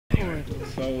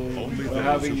So we're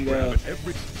having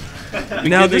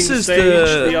now this is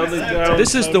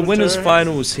the winners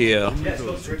finals here.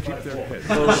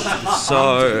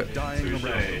 So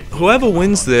whoever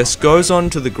wins this goes on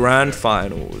to the grand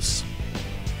finals.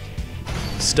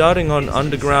 Starting on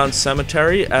Underground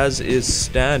Cemetery, as is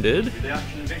standard. Without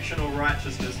conviction or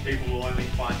righteousness, people will only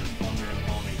fight and plunder and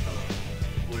harm each other.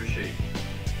 Blue sheep.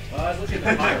 Look at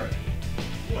the pirate.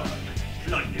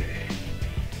 Plunder.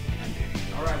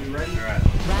 Alright, we ready? Alright.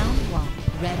 Round 1.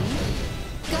 Ready?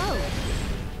 Go!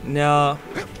 Now,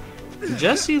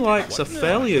 Jesse likes a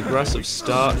fairly aggressive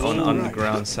start on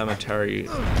Underground Cemetery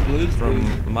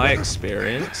from my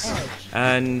experience,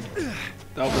 and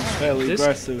that was fairly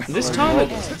aggressive. This time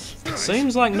it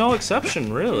seems like no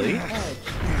exception, really.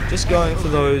 Just going for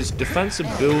those defensive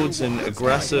builds and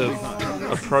aggressive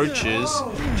approaches,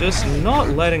 just not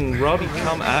letting Robbie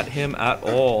come at him at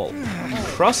all.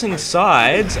 Crossing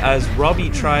sides as Robbie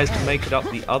tries to make it up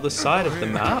the other side of the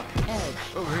map.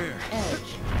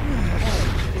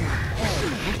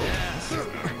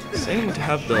 Seem to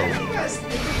have the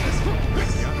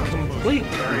complete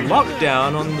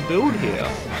lockdown on the build here.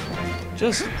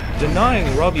 Just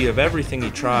denying Robbie of everything he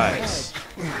tries.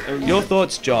 Your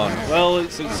thoughts, John? Well,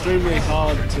 it's extremely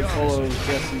hard to follow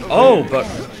Jesse. Oh, but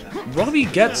Robbie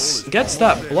gets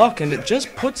that block and it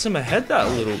just puts him ahead that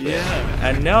little bit. Yeah.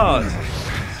 And now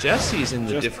Jesse's in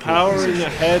the just difficult powering position.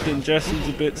 ahead, and Jesse's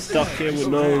a bit stuck here with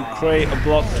no crate or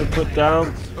block to put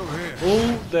down.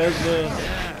 Oh, there's the...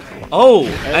 Oh,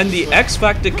 and the X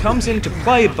Factor comes into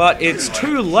play, but it's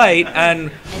too late,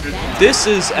 and this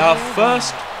is our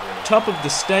first top of the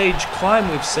stage climb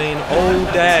we've seen all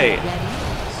day.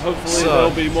 Hopefully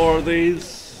there'll be more of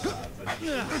these.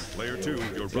 Player 2,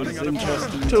 you're running out of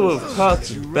Interesting. Two of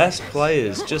Perth's best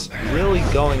players just really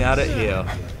going at it here.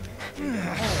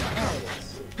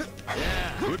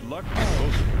 good luck to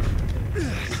both of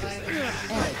you.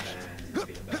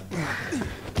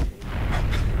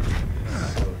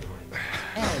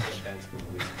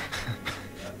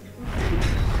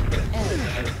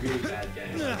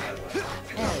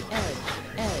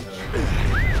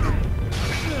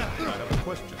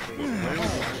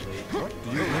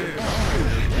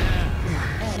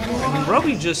 And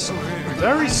Robbie just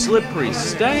very slippery,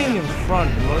 staying in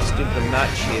front most of the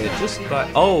match here, just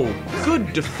by... Oh,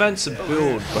 good defensive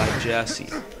build by Jesse.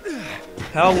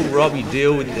 How will Robbie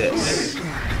deal with this?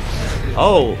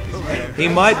 Oh, he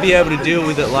might be able to deal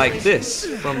with it like this,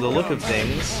 from the look of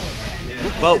things.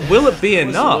 But will it be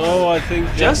enough? No, I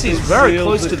think Jesse's very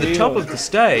close to the top of the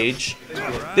stage.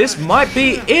 This might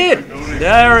be it!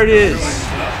 There it is!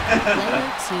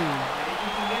 Player 2.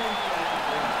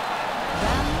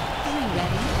 Round 3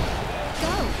 ready?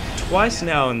 Go! Twice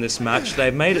now in this match,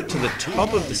 they've made it to the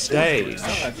top of the stage.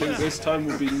 I think this time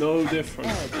will be no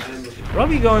different.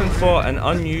 Robbie going for an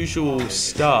unusual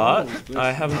start.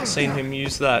 I haven't seen him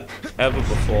use that ever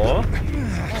before.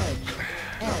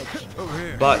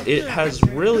 But it has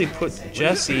really put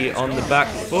Jesse on the back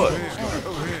foot.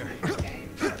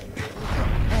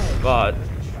 But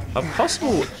a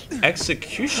possible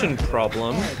execution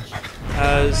problem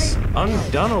has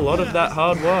undone a lot of that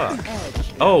hard work.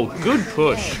 Oh, good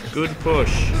push, good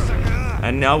push.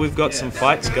 And now we've got some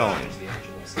fights going.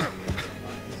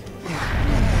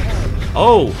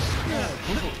 Oh!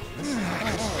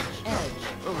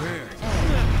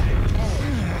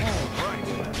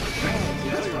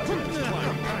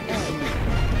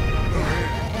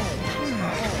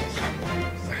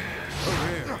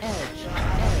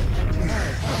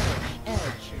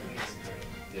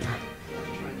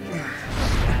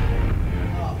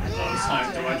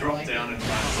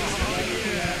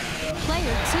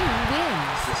 Player 2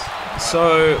 wins.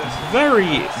 So,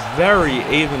 very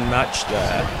even match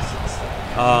there.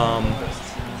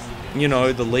 You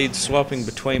know, the lead swapping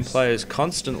between players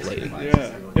constantly.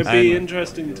 Yeah, it'd be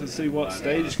interesting to see what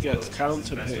stage gets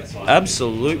countered here.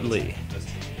 Absolutely.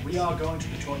 We are going to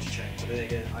the torture chamber. There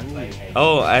again, I play.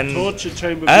 Oh, and Torture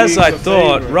chamber as being I the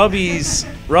thought, favourite.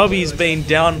 Robbie's been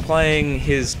downplaying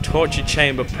his torture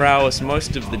chamber prowess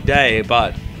most of the day,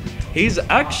 but he's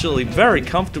actually very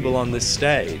comfortable on this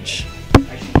stage.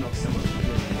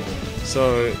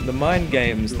 So, the mind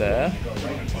games there.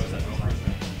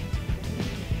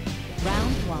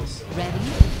 Round 1 ready?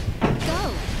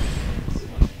 Go!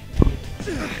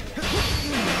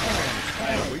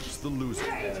 Awaits the loser.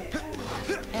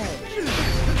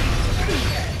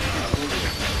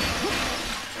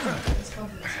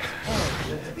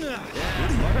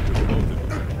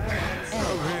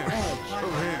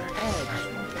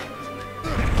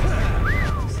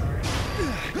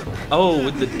 Oh,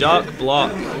 with the dark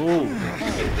block. Ooh.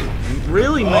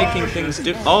 Really making things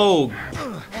Oh,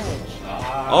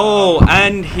 Oh,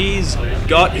 and he's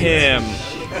got him.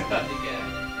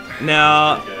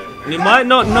 Now, you might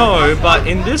not know, but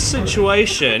in this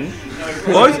situation,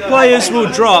 both players will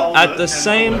drop at the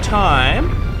same time,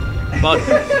 but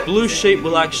Blue Sheep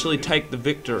will actually take the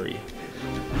victory.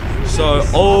 So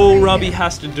all Robbie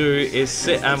has to do is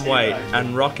sit and wait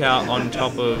and rock out on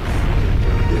top of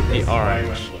the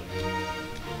orange.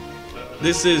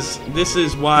 This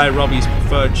is why Robbie's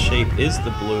preferred sheep is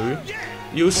the blue.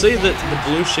 You'll see that the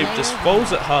blue sheep just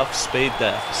falls at half speed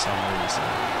there for some reason.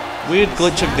 Weird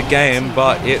glitch of the game,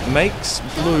 but it makes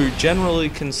blue generally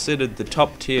considered the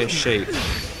top tier sheep.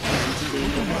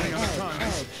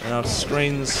 And our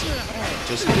screen's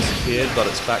just disappeared, but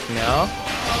it's back now.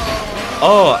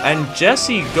 Oh, and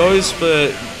Jesse goes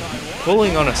for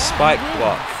pulling on a spike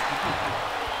block.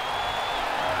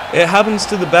 It happens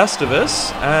to the best of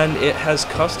us, and it has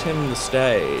cost him the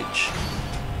stage.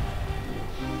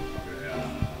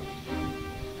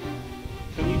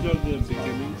 Can you go to the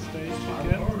beginning stage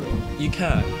again? You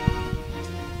can.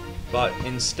 But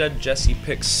instead Jesse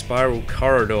picks Spiral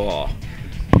Corridor.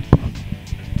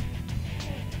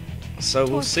 So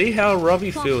we'll see how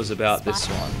Robbie feels about this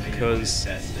one, because...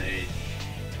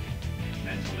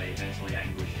 mentally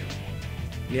anguish him.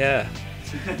 Yeah.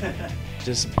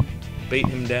 Just beat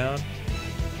him down.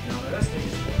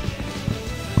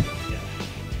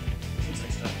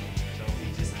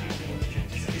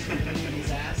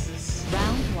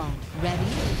 Round 1. Ready?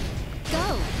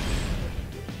 Go!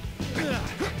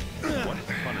 What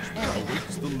punishment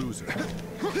awaits the loser?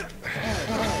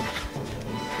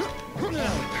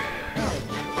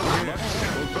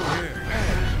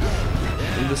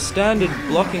 In the standard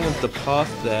blocking of the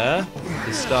path there,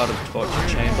 the start of Torture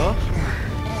Chamber,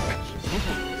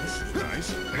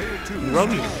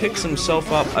 Robbie picks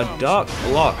himself up a dark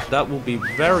block that will be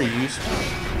very useful.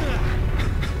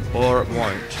 Or it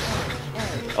won't.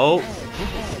 Oh,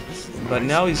 but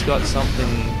now he's got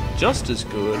something just as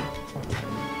good.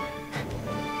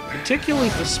 Particularly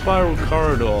for Spiral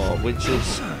Corridor, which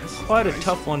is quite a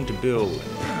tough one to build.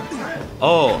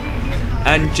 Oh,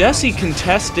 and Jesse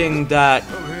contesting that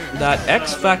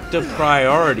X Factor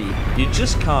priority. You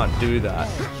just can't do that.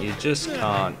 You just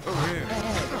can't.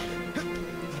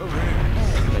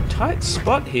 A tight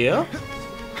spot here.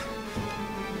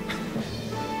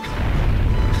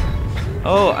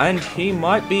 Oh, and he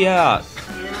might be out.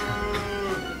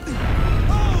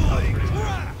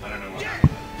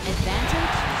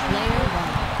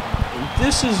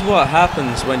 This is what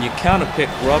happens when you counterpick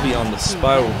Robbie on the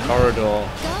Spiral Corridor.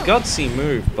 Gutsy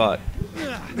move, but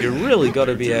you really got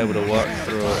to be able to work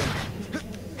through it.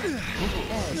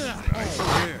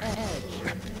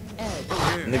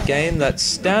 In the game, that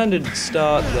standard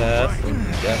start there from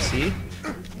Jesse,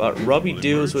 but Robbie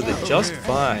deals with it just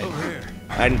fine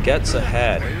and gets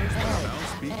ahead.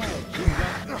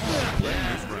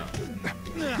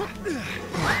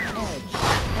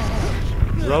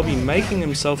 Robbie making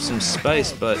himself some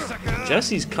space, but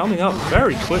Jesse's coming up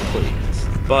very quickly,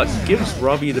 but gives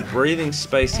Robbie the breathing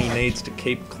space he needs to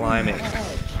keep climbing.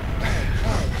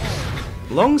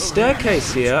 Long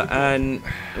staircase here, and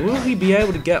will he be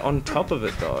able to get on top of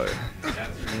it though?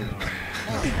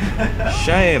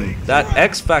 Shame, that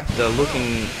X Factor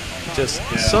looking just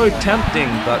so tempting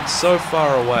but so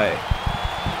far away.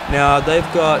 Now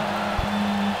they've got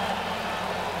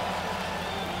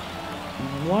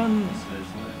one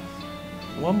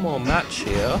more match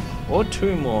here, or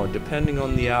two more, depending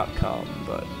on the outcome,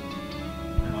 but...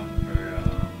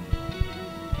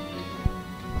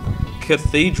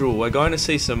 Cathedral, we're going to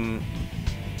see some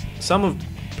of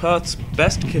Perth's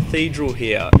best cathedral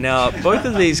here. Now, both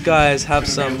of these guys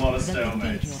have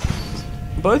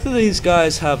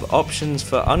options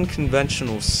for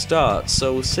unconventional starts,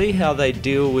 so we'll see how they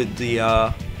deal with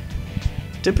the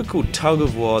typical tug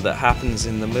of war that happens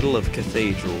in the middle of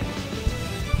Cathedral.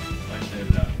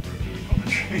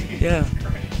 Yeah,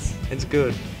 it's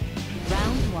good.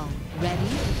 Round 1. Ready?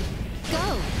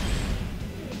 Go!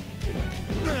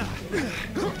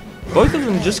 Both of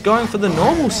them just going for the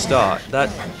normal start. That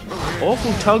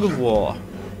awful tug of war.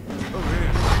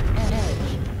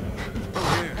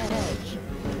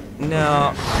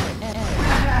 Now,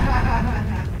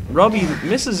 Robbie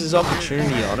misses his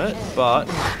opportunity on it, but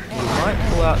he might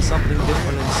pull out something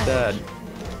different instead.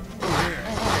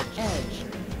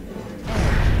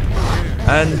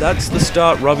 And that's the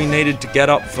start Robbie needed to get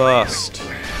up first.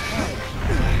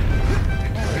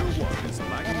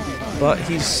 But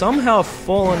he's somehow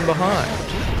fallen behind.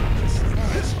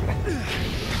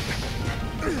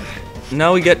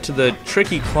 Now we get to the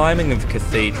tricky climbing of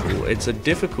Cathedral. It's a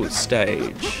difficult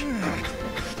stage.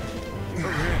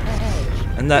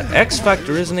 And that X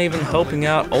Factor isn't even helping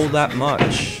out all that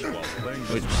much,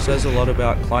 which says a lot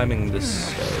about climbing this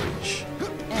stage.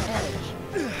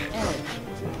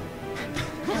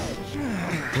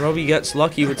 Robbie gets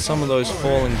lucky with some of those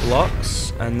falling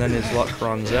blocks, and then his luck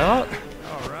runs out.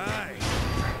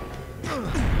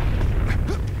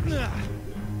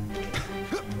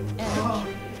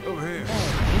 Over here.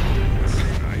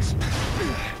 Nice.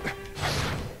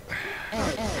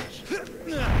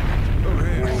 Over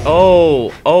here.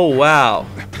 Oh wow.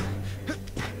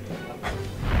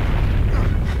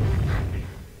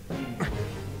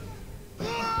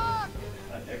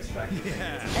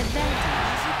 Advantage.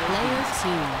 Player 2.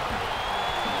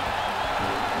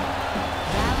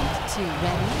 Round 2.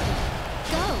 Ready?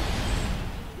 Go.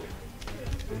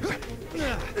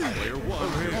 Player 1.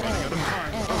 Over here. Running out of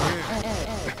time. Over here.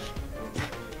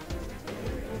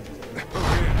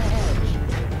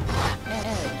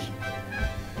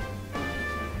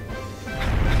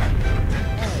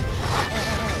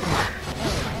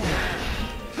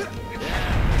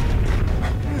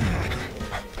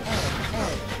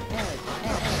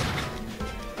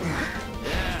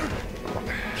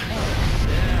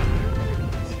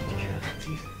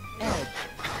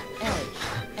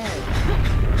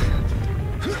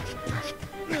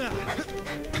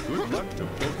 Good luck to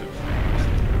both of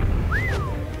you.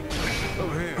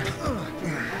 Over here.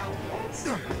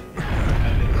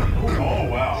 Oh,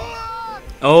 wow.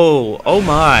 Oh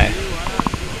my.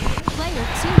 Player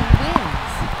 2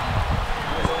 wins.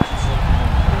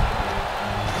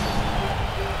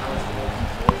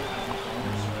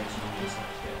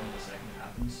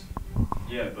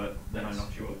 Yeah, but then I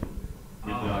knocked you off.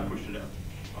 Yeah, then I pushed it out.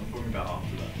 I'm talking about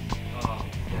after that. Oh,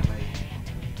 yeah, mate.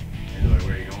 Anyway,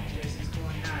 where are you going? Jason's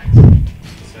calling hacks.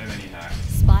 So many hacks.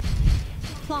 Spot.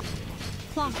 Clock.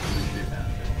 Clock.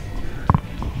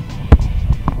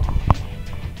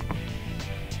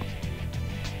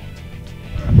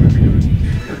 Alright, where are we going?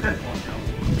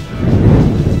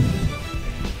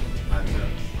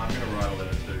 I'm gonna write a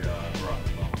letter to Barack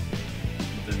Obama.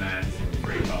 Demands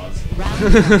free cars. Round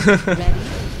 1. Ready?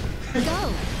 Go.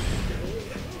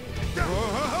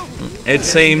 It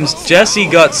seems Jesse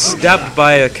got stabbed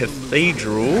by a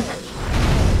cathedral.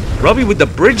 Robbie with the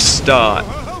bridge start.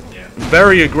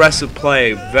 Very aggressive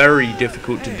play, very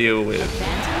difficult to deal with.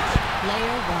 Advantage.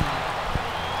 Player 1.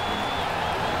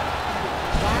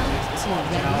 Round 2.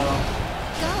 Ready?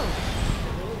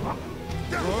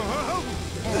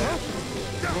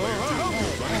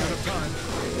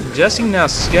 Go. Jesse now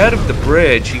scared of the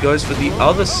bridge, he goes for the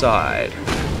other side.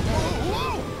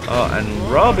 Oh, and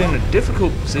Rob in a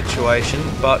difficult situation,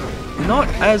 but not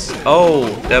as... Oh,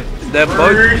 they're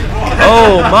both...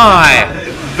 Oh my!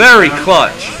 Very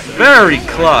clutch. Very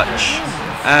clutch.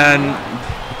 And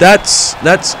that's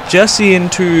Jesse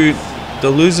into the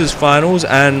losers finals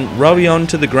and Robbie on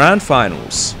to the grand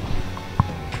finals.